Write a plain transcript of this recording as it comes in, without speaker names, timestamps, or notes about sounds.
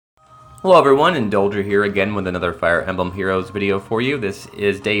Hello everyone, Indulger here again with another Fire Emblem Heroes video for you. This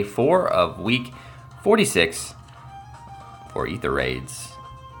is day 4 of week 46 for Aether raids.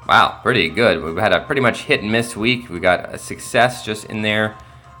 Wow, pretty good. We've had a pretty much hit and miss week. We got a success just in there,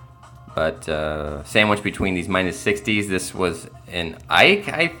 but sandwiched between these minus 60s. This was an Ike,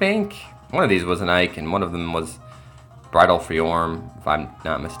 I think. One of these was an Ike, and one of them was Bridal Fjorm, if I'm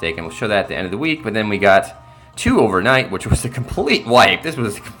not mistaken. We'll show that at the end of the week, but then we got 2 overnight, which was a complete wipe. This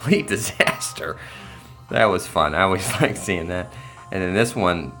was a complete disaster. That was fun. I always like seeing that. And then this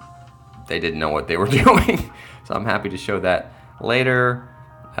one, they didn't know what they were doing. So I'm happy to show that later.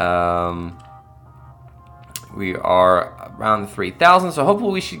 We are around 3,000, so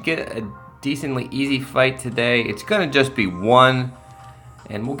hopefully we should get a decently easy fight today. It's going to just be one,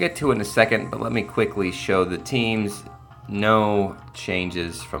 and we'll get to it in a second, but let me quickly show the teams. No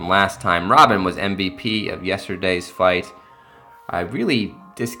changes from last time. Robin was MVP of yesterday's fight. I really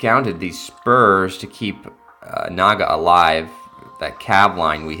discounted these spurs to keep Naga alive, that cav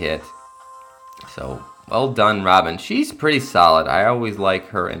line we hit. So, well done, Robin. She's pretty solid. I always like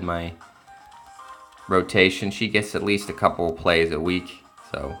her in my rotation. She gets at least a couple plays a week.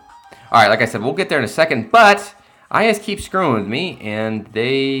 So, alright, like I said, we'll get there in a second, but IS keeps screwing with me, and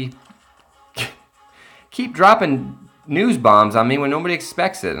they keep dropping news bombs on me when nobody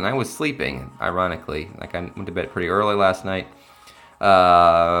expects it, and I was sleeping, ironically. Like, I went to bed pretty early last night.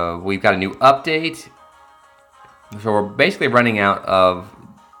 We've got a new update. So we're basically running out of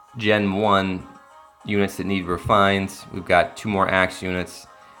Gen 1 units that need refines. We've got 2 more axe units,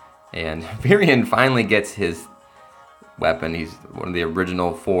 and Virion finally gets his weapon. He's one of the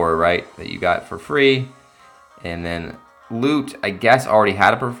original 4, right, that you got for free. And then Loot, I guess, already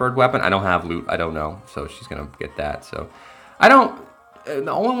had a preferred weapon. I don't have Loot, I don't know. So she's going to get that. So I don't,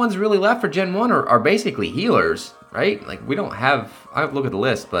 the only ones really left for Gen 1 are basically healers, right? Like, we don't have, I have to look at the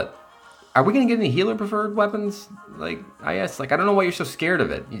list, but are we going to get any healer preferred weapons? Like, IS, like, I don't know why you're so scared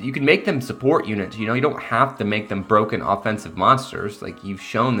of it. You can make them support units, you know, you don't have to make them broken offensive monsters. Like, you've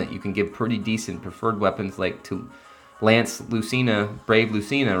shown that you can give pretty decent preferred weapons, like to Lance Lucina, Brave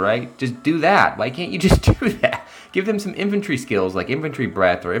Lucina, right? Just do that. Why can't you just do that? Give them some infantry skills like infantry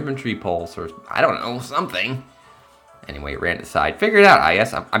breath or infantry pulse or I don't know, something. Anyway, ran aside. Figure it out,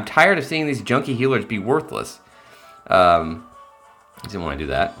 IS. I'm tired of seeing these junky healers be worthless. I didn't want to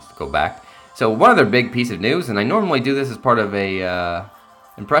do that. Let's go back. So one other big piece of news, and I normally do this as part of a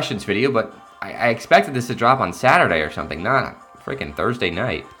impressions video, but I expected this to drop on Saturday or something, not freaking Thursday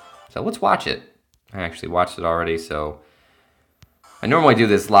night. So let's watch it. I actually watched it already, so I normally do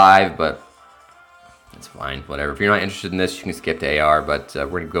this live, but it's fine, whatever. If you're not interested in this, you can skip to AR, but we're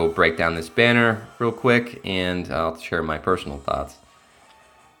going to go break down this banner real quick, and I'll share my personal thoughts.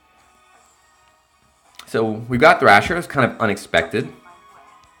 So we got Thrasir. It was kind of unexpected.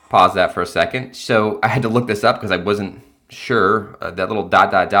 Pause that for a second. So I had to look this up because I wasn't sure. That little ...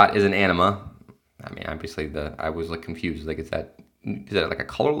 is an anima. I mean, obviously, I was like confused. Like, is that like a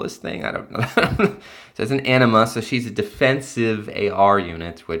colorless thing? I don't know. So it's an anima, so she's a defensive AR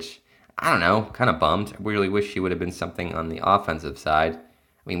unit, which, I don't know, kind of bummed. I really wish she would have been something on the offensive side. I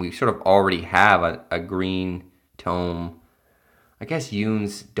mean, we sort of already have a green tome. I guess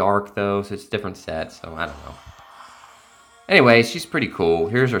Yoon's dark, though, so it's a different set, so I don't know. Anyway, she's pretty cool.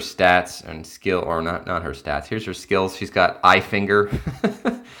 Here's her stats and skill, or not her stats. Here's her skills. She's got eye finger.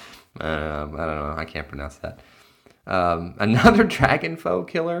 I don't know. I can't pronounce that. Another dragon foe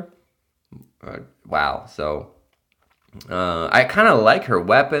killer. Wow. So I kind of like her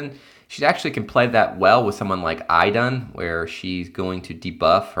weapon. She actually can play that well with someone like Idun, where she's going to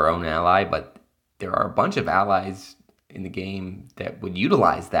debuff her own ally, but there are a bunch of allies in the game that would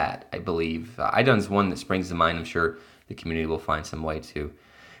utilize that, I believe. Idun's one that springs to mind. I'm sure the community will find some way to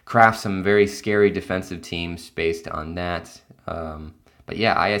craft some very scary defensive teams based on that. But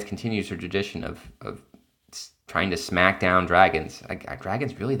yeah, IS continues her tradition of trying to smack down dragons. Are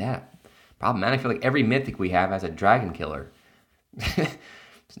dragons really that problematic? I feel like every mythic we have has a dragon killer.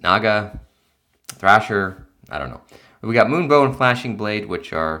 Naga, Thrasir, I don't know. We got Moonbow and Flashing Blade,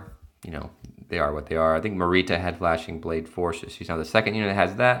 which are, you know, they are what they are. I think Marita had Flashing Blade 4, so she's now the second unit that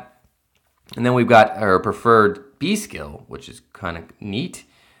has that. And then we've got her preferred B skill, which is kind of neat.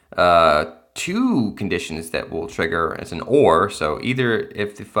 2 conditions that will trigger as an or, so either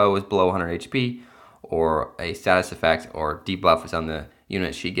if the foe is below 100 HP, or a status effect, or debuff is on the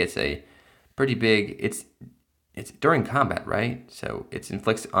unit, she gets a pretty big, it's during combat, right? So it's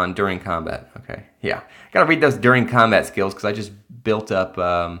inflicts on during combat. Okay, yeah. Gotta read those during combat skills, because I just built up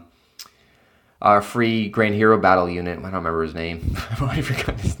our free Grand Hero Battle unit. I don't remember his name. I've already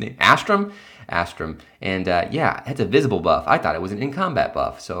forgotten his name. Astrum Astrum. And yeah, it's a visible buff. I thought it was an in-combat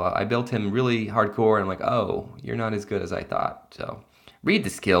buff. So I built him really hardcore, and I'm like, oh, you're not as good as I thought. So read the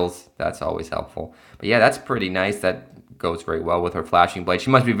skills. That's always helpful. But yeah, that's pretty nice. That goes very well with her Flashing Blade.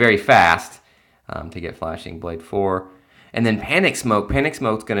 She must be very fast to get Flashing Blade 4. And then Panic Smoke. Panic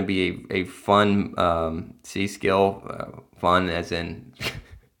Smoke's going to be a fun C skill. Fun as in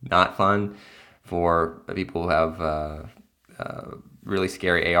not fun for people who have really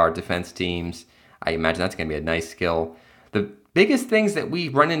scary AR defense teams. I imagine that's going to be a nice skill. The biggest things that we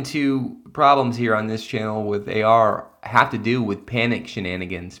run into problems here on this channel with AR have to do with panic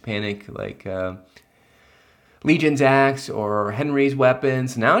shenanigans. Panic like Legion's Axe or Henry's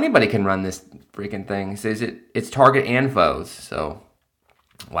weapons. Now anybody can run this freaking thing. It says it's target and foes. So,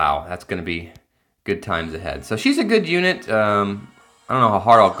 wow, that's going to be good times ahead. So she's a good unit. I don't know how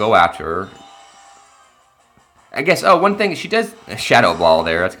hard I'll go after her. I guess, oh, one thing, she does a Shadow Ball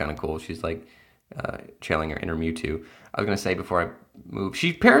there. That's kind of cool. She's like channeling her inner Mewtwo. I was going to say before I move,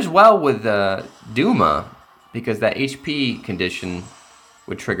 she pairs well with Duma because that HP condition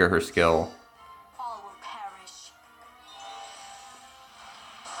would trigger her skill.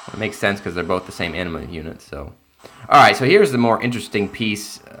 It makes sense because they're both the same anima unit. So, all right, so here's the more interesting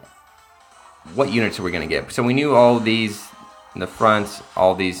piece. What units are we going to get? So we knew all these in the front,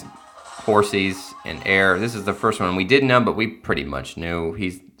 all these Horsies and Air. This is the first one we didn't know, but we pretty much knew.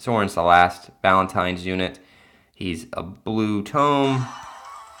 Soren's the last Valentine's unit. He's a blue tome.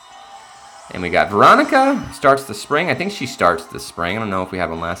 And we got Veronica, starts the spring. I think she starts the spring. I don't know if we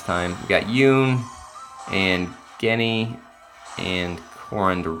have him last time. We got Yoon and Genny and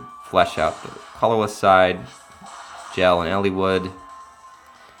Corin to flesh out the colorless side. Gel and Elliewood.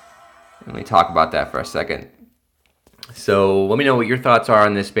 Let me talk about that for a second. So let me know what your thoughts are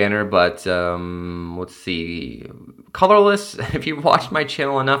on this banner, but let's see. Colorless, if you've watched my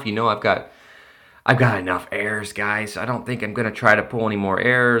channel enough, you know I've got enough airs, guys. I don't think I'm going to try to pull any more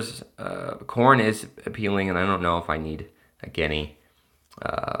airs. Corn is appealing, and I don't know if I need a Genny.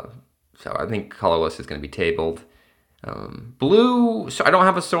 So I think colorless is going to be tabled. Blue, so I don't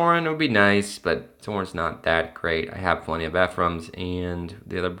have a Soren. It would be nice, but Soren's not that great. I have plenty of Ephraims, and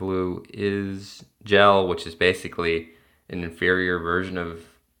the other blue is Gel, which is basically an inferior version of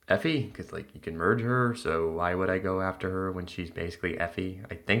Effie, because like you can merge her, so why would I go after her when she's basically Effie?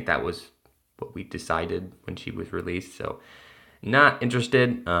 I think that was what we decided when she was released, so not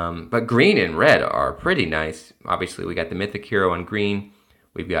interested. But green and red are pretty nice. Obviously, we got the Mythic Hero on green.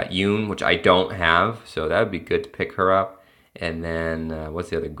 We've got Yoon, which I don't have, so that would be good to pick her up. And then, what's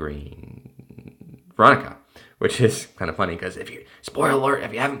the other green? Veronica, which is kind of funny, because spoiler alert,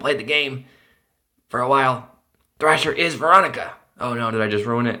 if you haven't played the game for a while, Thrasir is Veronica. Oh no, did I just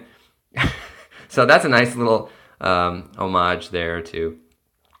ruin it? So that's a nice little homage there to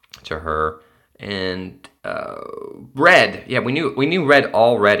her. And red, yeah, we knew red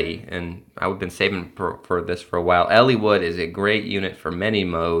already, and I've been saving for this for a while. Elliewood is a great unit for many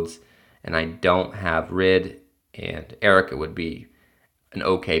modes, and I don't have Rid, and Erica would be an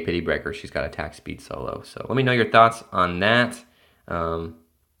okay pity breaker. She's got attack speed solo. So let me know your thoughts on that.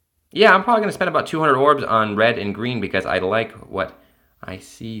 Yeah, I'm probably going to spend about 200 orbs on red and green because I like what I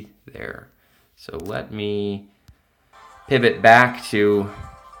see there. So let me pivot back to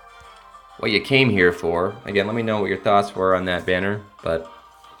what you came here for. Again, let me know what your thoughts were on that banner. But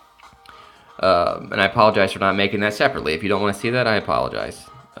and I apologize for not making that separately. If you don't want to see that, I apologize.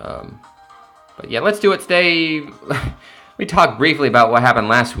 But yeah, let's do it today. We talked briefly about what happened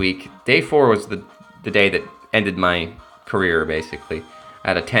last week. Day 4 was the day that ended my career, basically. I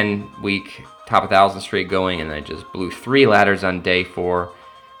had a 10-week top 1,000 streak going, and I just blew 3 ladders on day 4.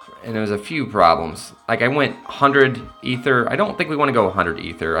 And there was a few problems. Like I went 100 Aether. I don't think we want to go 100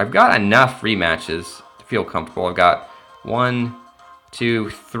 Aether. I've got enough rematches to feel comfortable. I've got 1,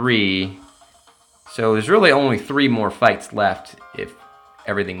 2, 3. So there's really only 3 more fights left if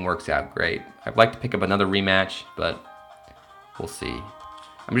everything works out great. I'd like to pick up another rematch, but we'll see.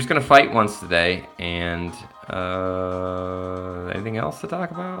 I'm just going to fight once today, and anything else to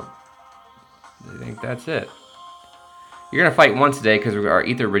talk about? I think that's it. You're going to fight once today because our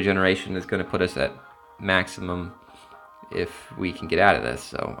Aether regeneration is going to put us at maximum if we can get out of this.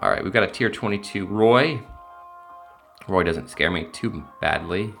 So, all right, we've got a tier 22 Roy. Roy doesn't scare me too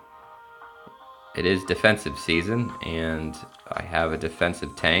badly. It is defensive season, and I have a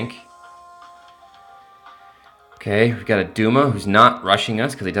defensive tank. Okay, we've got a Duma who's not rushing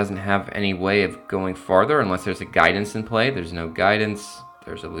us because he doesn't have any way of going farther unless there's a guidance in play. There's no guidance.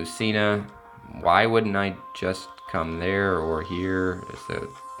 There's a Lucina. Why wouldn't I just come there or here? There's a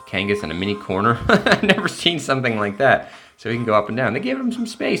Kangas in a mini corner. I've never seen something like that. So he can go up and down. They gave him some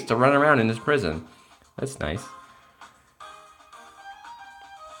space to run around in his prison. That's nice.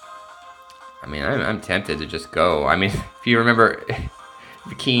 I mean, I'm tempted to just go. I mean, if you remember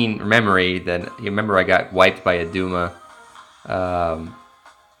the keen memory, then you remember I got wiped by a Duma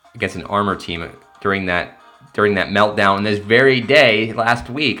against an armor team during that meltdown on this very day last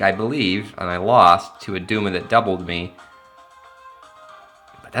week, I believe, and I lost to a Duma that doubled me.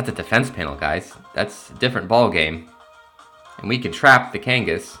 But that's a defense panel, guys. That's a different ball game. And we can trap the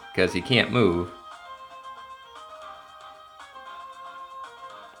Kangas because he can't move.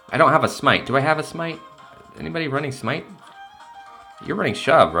 I don't have a Smite. Do I have a Smite? Anybody running Smite? You're running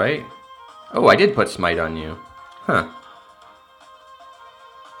Shove, right? Oh, I did put Smite on you. Huh.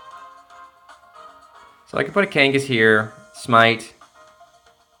 So I can put a Kangas here, Smite.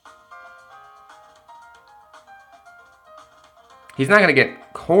 He's not going to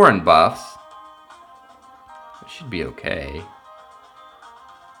get Corrin buffs. It should be okay.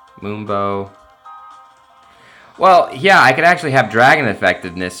 Moonbow. Well, yeah, I could actually have Dragon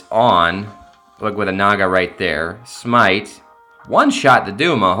Effectiveness on. Look, with a Naga right there. Smite. One-shot the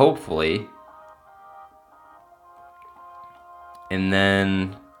Duma, hopefully. And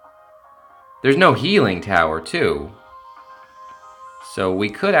then there's no healing tower, too. So we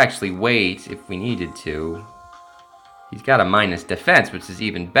could actually wait if we needed to. He's got a minus defense, which is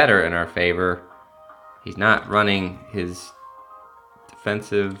even better in our favor. He's not running his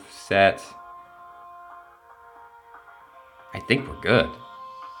defensive set. I think we're good.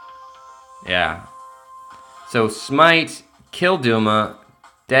 Yeah. So Smite, kill Duma,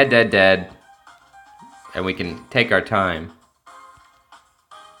 dead, dead, dead. And we can take our time.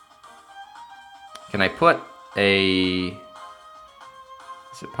 Can I put a... Is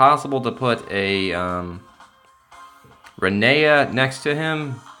it possible to put a Renea next to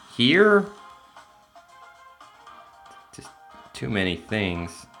him here? Just too many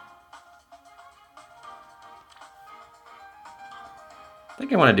things. I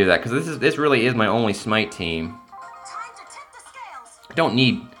think I want to do that because this really is my only Smite team. I don't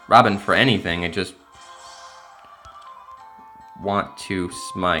need Robin for anything. I just want to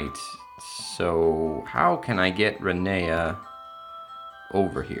Smite. So how can I get Renea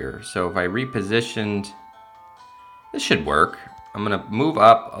over here? So if I repositioned, this should work. I'm gonna move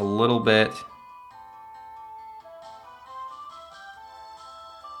up a little bit.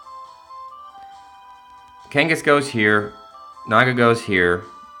 Kangas goes here. Naga goes here.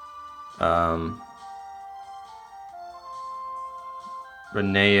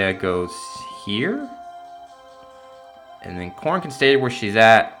 Renea goes here. And then Corrin can stay where she's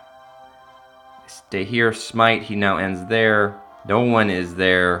at. Stay here. Smite, he now ends there. No one is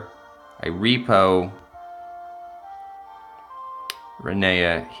there. I repo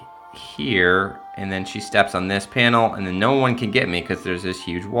Renea here. And then she steps on this panel. And then no one can get me because there's this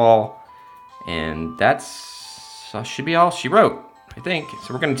huge wall. And that's... should be all she wrote, I think.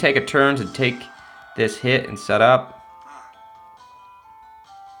 So we're going to take a turn to take this hit and set up.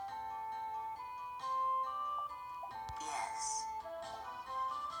 Yes,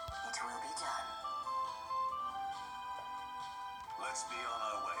 it will be done. Let's be on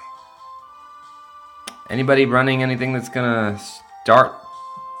our way. Anybody running anything that's going to start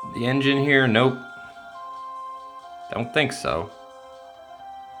the engine here? Nope. Don't think so.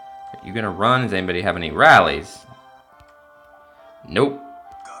 Are you going to run? Does anybody have any rallies? Nope.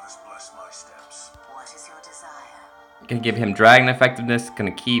 Goddess bless my steps. What is your desire? Gonna give him Dragon Effectiveness. Gonna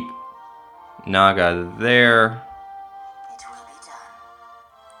keep Naga there. It will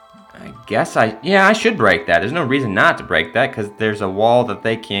be done. I guess I should break that. There's no reason not to break that because there's a wall that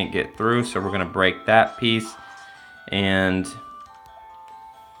they can't get through. So we're gonna break that piece. And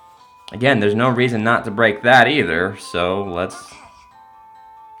again, there's no reason not to break that either. So let's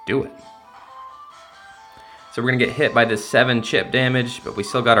do it. So we're going to get hit by this 7 chip damage, but we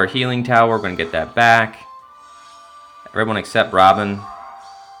still got our healing tower. We're going to get that back. Everyone except Robin.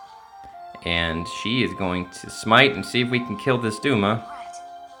 And she is going to smite and see if we can kill this Duma.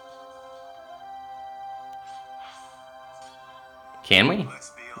 Can we?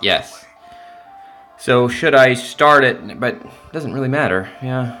 Yes. So should I start it? But it doesn't really matter.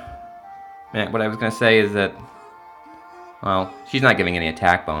 Yeah. What I was going to say is that, well, she's not giving any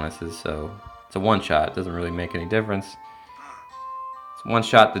attack bonuses, so... It's a one-shot. It doesn't really make any difference. It's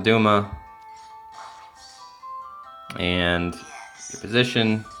one-shot the Duma. And your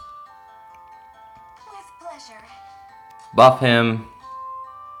position. With pleasure. Buff him.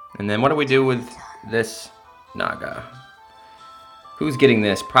 And then what do we do with this Naga? Who's getting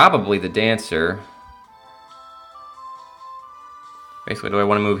this? Probably the Dancer. Basically, do I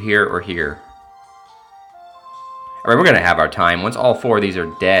want to move here or here? Alright, we're going to have our time. Once all 4 of these are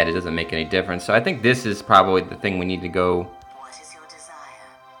dead, it doesn't make any difference. So I think this is probably the thing we need to go What is your desire?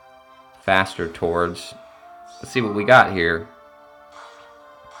 faster towards. Let's see what we got here.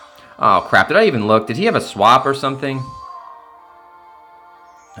 Oh, crap. Did I even look? Did he have a swap or something?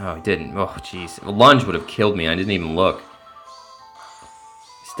 Oh, he didn't. Oh, jeez. A lunge would have killed me. I didn't even look.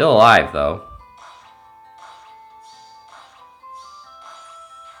 Still alive, though.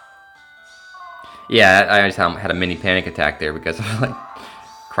 Yeah, I just had a mini panic attack there because I was like,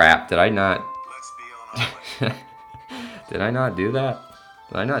 crap, did I not... Let's be on our way. Did I not do that?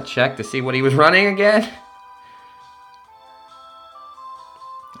 Did I not check to see what he was running again?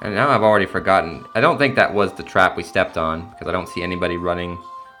 And now I've already forgotten. I don't think that was the trap we stepped on because I don't see anybody running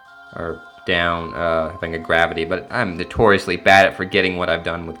or down having a gravity, but I'm notoriously bad at forgetting what I've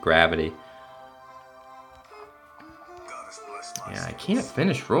done with gravity. Goddess bless my Yeah, I steps. can't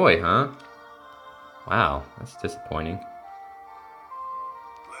finish Roy, huh? Wow, that's disappointing.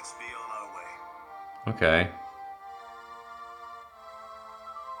 Let's be on our way. Okay.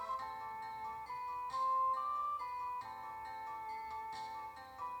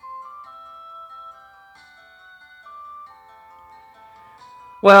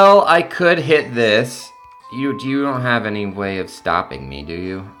 Well, I could hit this. You don't have any way of stopping me, do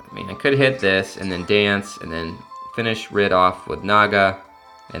you? I mean, I could hit this and then dance and then finish Rid off with Naga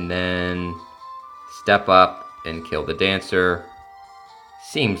and then step up and kill the dancer.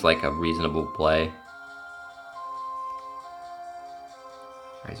 Seems like a reasonable play.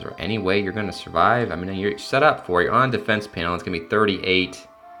 Is there any way you're going to survive? I mean, you're set up for it. You're on defense panel. It's going to be 38.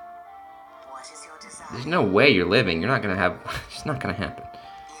 What is your desire? There's no way you're living. You're not going to have... It's not going to happen.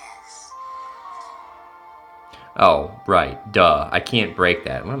 Yes. Oh, right. Duh. I can't break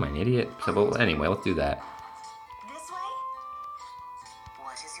that. What am I, an idiot? So, well, anyway, let's do that. This way?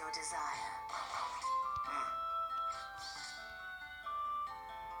 What is your desire?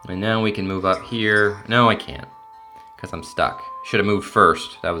 And now we can move up here. No, I can't. Because I'm stuck. Should have moved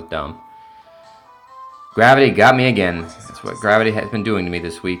first. That was dumb. Gravity got me again. That's what gravity has been doing to me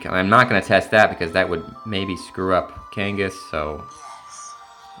this week. I'm not going to test that because that would maybe screw up Kangas. So Yes.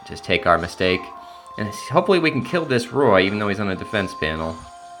 just take our mistake. And hopefully we can kill this Roy even though he's on a defense panel.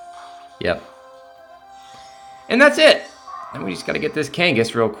 Yep. And that's it. Now we just got to get this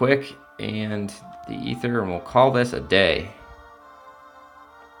Kangas real quick. And the Aether. And we'll call this a day.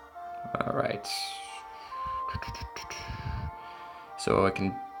 Alright. So I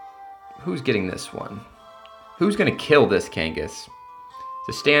can... Who's getting this one? Who's going to kill this Kangas? It's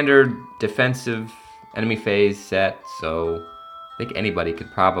a standard defensive enemy phase set, so I think anybody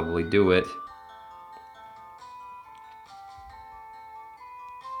could probably do it.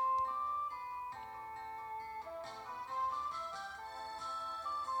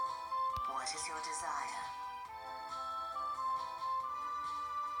 What is your desire?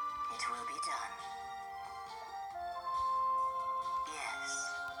 It will be done. Yes.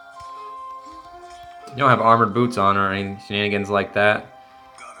 You don't have armored boots on or any shenanigans like that.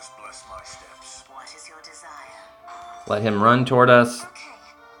 Goddess bless my steps. What is your desire? Let him run toward us, Okay.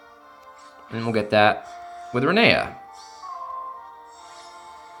 and we'll get that with Renea.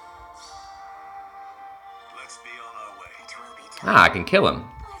 Let's be on our way. It will be done. Ah, I can kill him.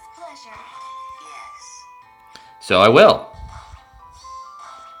 With pleasure. Yes. So I will.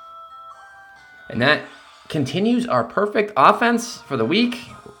 And that continues our perfect offense for the week,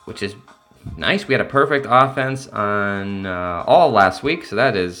 which is nice. We had a perfect offense on all last week, so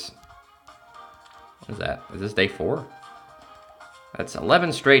that is... What is that? Is this day 4? That's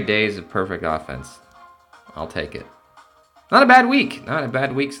 11 straight days of perfect offense. I'll take it. Not a bad week. Not a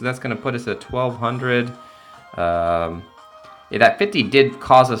bad week, so that's going to put us at 1,200. Yeah, that 50 did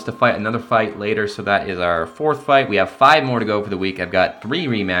cause us to fight another fight later, so that is our 4th fight. We have 5 more to go for the week. I've got 3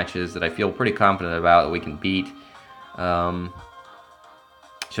 rematches that I feel pretty confident about that we can beat. So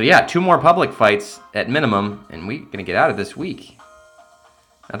yeah, 2 more public fights at minimum, and we're going to get out of this week.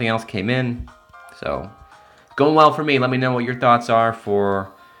 Nothing else came in, so it's going well for me. Let me know what your thoughts are for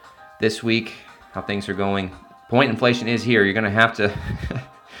this week, how things are going. Point inflation is here. You're going to have to...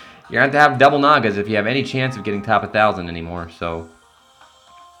 You're going to have double Nagas if you have any chance of getting top 1,000 anymore, so...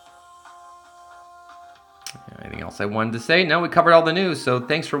 Anything else I wanted to say? No, we covered all the news, so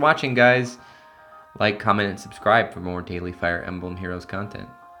thanks for watching, guys. Like, comment, and subscribe for more daily Fire Emblem Heroes content.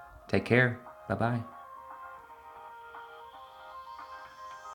 Take care. Bye-bye.